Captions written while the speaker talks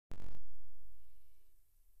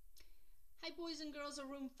Hi, boys and girls of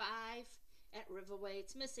Room 5 at Riverway.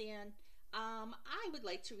 It's Miss Ann. I would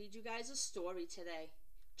like to read you guys a story today,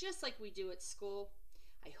 just like we do at school.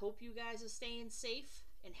 I hope you guys are staying safe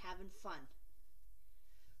and having fun.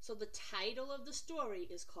 So the title of the story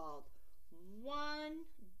is called One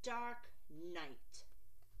Dark Night.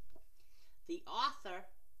 The author,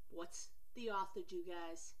 what's the author do,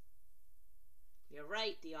 guys? You're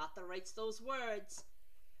right, the author writes those words.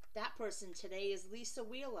 That person today is Lisa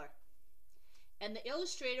Wheeler. And the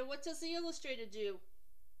illustrator, what does the illustrator do?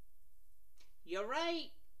 You're right.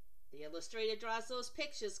 The illustrator draws those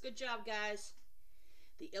pictures. Good job, guys.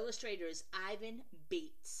 The illustrator is Ivan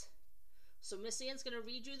Bates. So Miss Ann's going to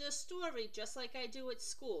read you this story just like I do at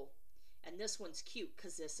school. And this one's cute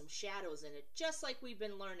because there's some shadows in it, just like we've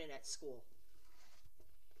been learning at school.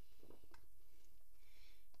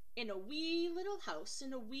 In a wee little house,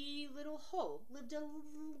 in a wee little hole, lived a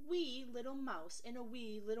wee little mouse and a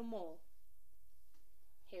wee little mole.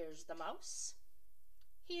 Here's the mouse.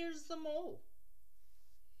 Here's the mole.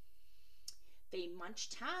 They munch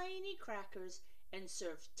tiny crackers and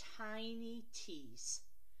serve tiny teas,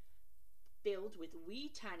 filled with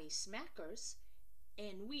wee tiny smackers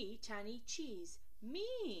and wee tiny cheese.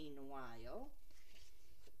 Meanwhile,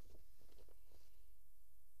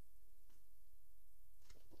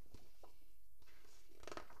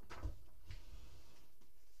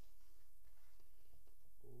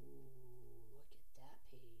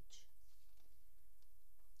 page.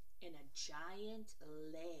 In a giant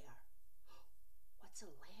lair. What's a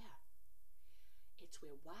lair? It's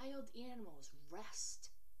where wild animals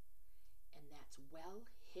rest, and that's well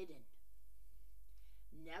hidden.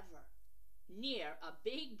 Never near a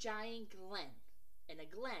big giant glen, and a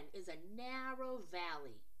glen is a narrow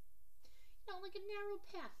valley, like a narrow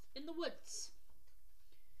path in the woods,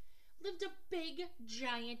 lived a big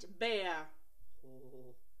giant bear.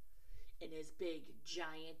 In his big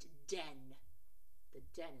giant den. The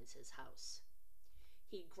den is his house.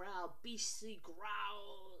 He growled beastly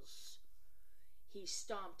growls. He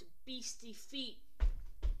stomped beastly feet.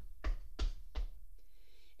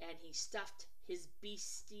 And he stuffed his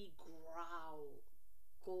beastly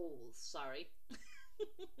goals.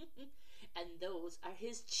 And those are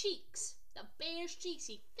his cheeks. The bear's cheeks.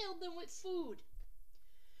 He filled them with food.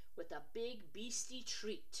 With a big beastly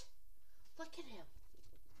treat. Look at him.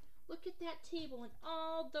 Look at that table and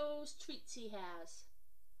all those treats he has.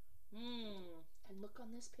 And look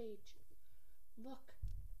on this page. Look.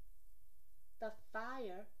 The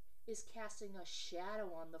fire is casting a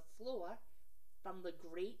shadow on the floor from the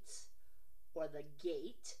grates or the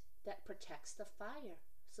gate that protects the fire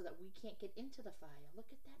so that we can't get into the fire.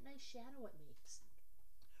 Look at that nice shadow it makes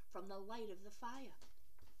from the light of the fire.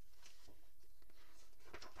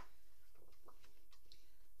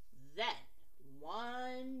 Then,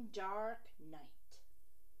 one dark night,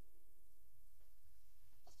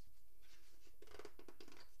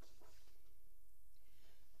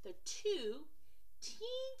 the two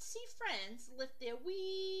teensy friends left their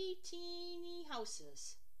wee teeny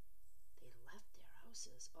houses. They left their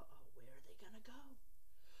houses. Where are they gonna go?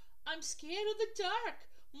 I'm scared of the dark,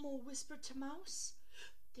 Mole whispered to Mouse.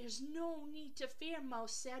 There's no need to fear,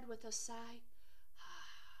 Mouse said with a sigh.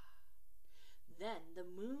 Then the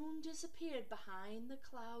moon disappeared behind the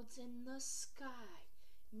clouds in the sky.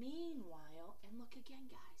 Meanwhile, and look again,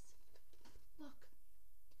 guys. Look.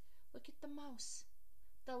 Look at the mouse.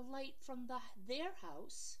 The light from their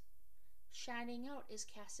house shining out is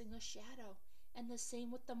casting a shadow. And the same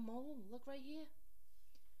with the mole. Look right here.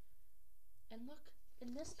 And look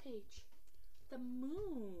in this page. The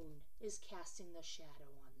moon is casting the shadow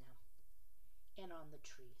on them and on the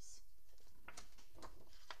trees.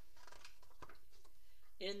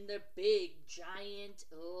 In the big giant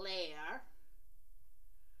lair,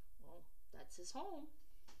 well, that's his home,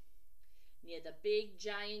 near the big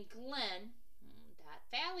giant glen, that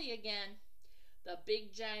valley again, the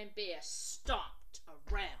big giant bear stomped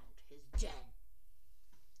around his den.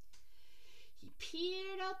 He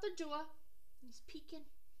peered out the door. He's peeking.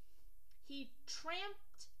 He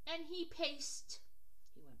tramped and he paced.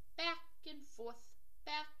 He went back and forth,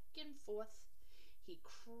 back and forth. He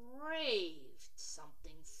craved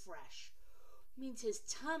something fresh. Means his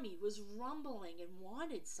tummy was rumbling and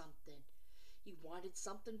wanted something. He wanted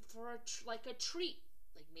something for like a treat.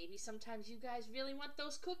 Like maybe sometimes you guys really want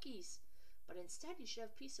those cookies. But instead you should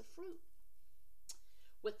have a piece of fruit.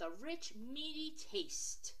 With a rich, meaty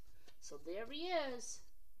taste. So there he is.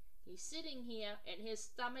 He's sitting here and his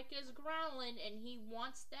stomach is growling and he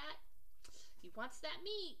wants that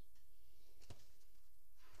meat.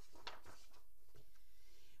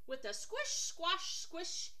 With a squish, squash,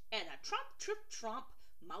 squish, and a trump, trip, tromp,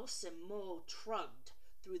 Mouse and Mole trudged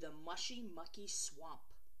through the mushy, mucky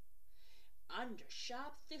swamp, under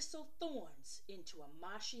sharp thistle thorns into a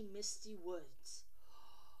marshy, misty woods.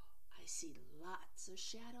 I see lots of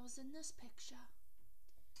shadows in this picture.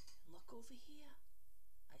 Look over here.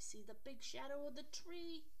 I see the big shadow of the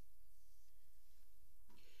tree.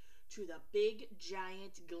 To the big,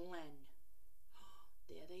 giant glen.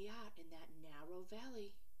 There they are in that narrow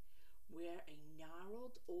valley where a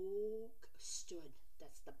gnarled oak stood.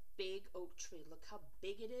 That's the big oak tree. Look how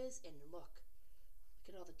big it is, and look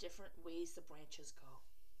at all the different ways the branches go.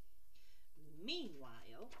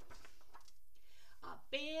 Meanwhile, a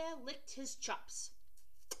bear licked his chops.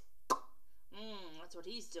 That's what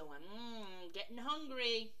he's doing. Getting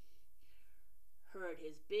hungry. Heard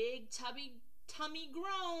his big tummy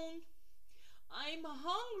groan. I'm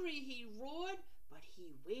hungry, he roared, but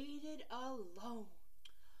he waited alone.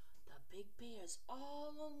 The big bear's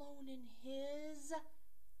all alone in his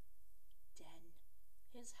den,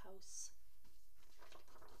 his house.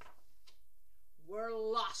 We're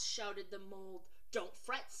lost, shouted the mole. Don't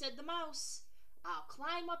fret, said the mouse. I'll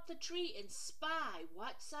climb up the tree and spy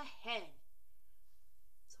what's ahead.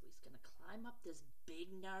 So he's going to climb up this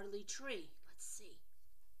big gnarly tree. Let's see.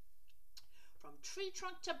 From tree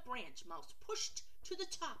trunk to branch, Mouse pushed to the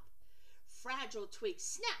top. Fragile twigs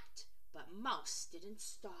snapped, but Mouse didn't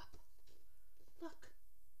stop. Look.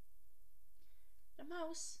 The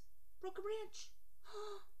mouse broke a branch.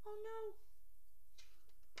 Oh no.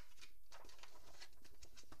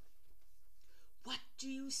 What do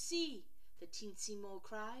you see? The teensy mole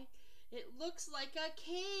cried. It looks like a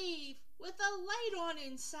cave with a light on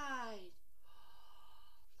inside.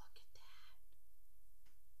 Look at that.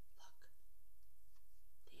 Look.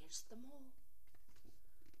 There's the mole.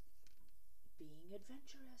 Being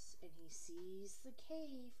adventurous, and he sees the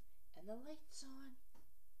cave and the lights on.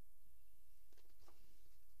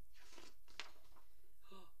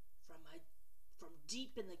 From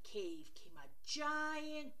deep in the cave came a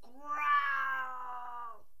giant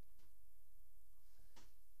growl.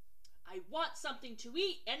 I want something to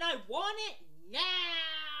eat, and I want it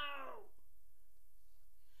now.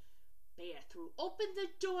 Bear threw open the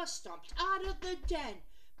door, stomped out of the den.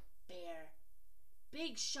 Bear,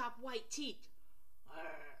 big sharp white teeth,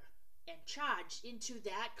 and charged into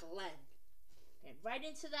that glen and right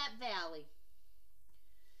into that valley.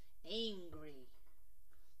 Angry.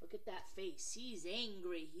 Look at that face. He's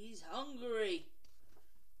angry. He's hungry.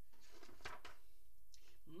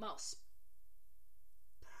 Mouse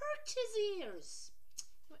perked his ears.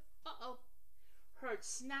 Uh-oh. Heard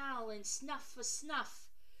snarl and snuff a snuff.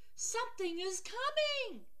 Something is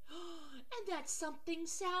coming. And that something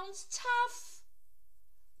sounds tough.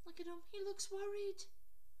 Look at him. He looks worried.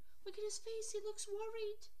 Look at his face. He looks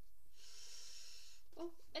worried.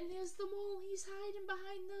 Oh, and there's the mole. He's hiding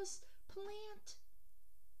behind this plant.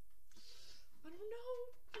 I don't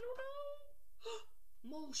know.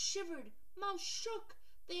 Mole shivered. Mouse shook.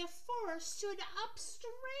 Their fur stood up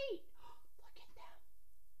straight. Look at them.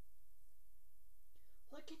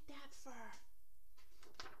 Look at that fur.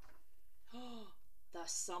 The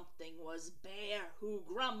something was Bear, who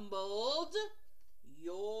grumbled,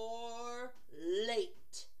 "You're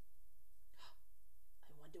late."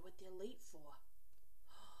 I wonder what they're late for.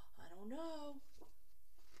 I don't know.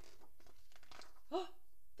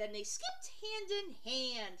 Then they skipped hand in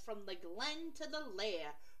hand from the glen to the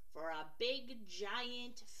lair for a big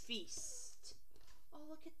giant feast. Oh,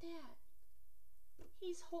 look at that.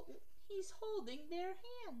 He's holding their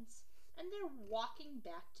hands, and they're walking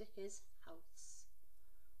back to his house.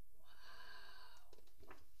 Wow.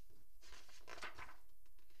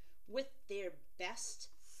 With their best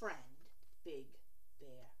friend, Big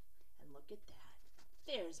Bear. And look at that.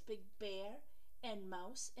 There's Big Bear and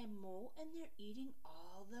Mouse and Mole, and they're eating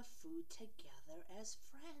all the food together as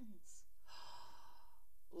friends.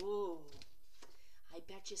 Ooh, I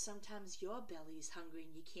bet you sometimes your belly's hungry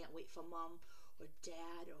and you can't wait for Mom or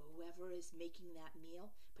Dad or whoever is making that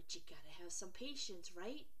meal, but you gotta have some patience,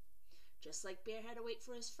 right? Just like Bear had to wait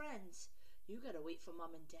for his friends, you gotta wait for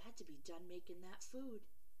Mom and Dad to be done making that food.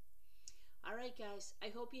 All right, guys, I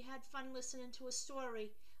hope you had fun listening to a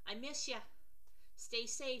story. I miss ya. Stay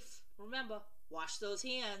safe. Remember, wash those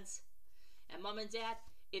hands. And Mom and Dad,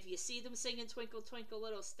 if you see them singing Twinkle, Twinkle,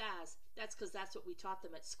 Little Stars, that's because that's what we taught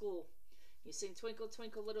them at school. You sing Twinkle,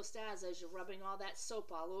 Twinkle, Little Stars as you're rubbing all that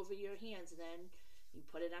soap all over your hands, and then you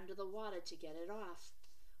put it under the water to get it off.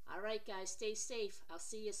 All right, guys, stay safe. I'll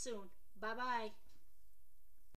see you soon. Bye-bye.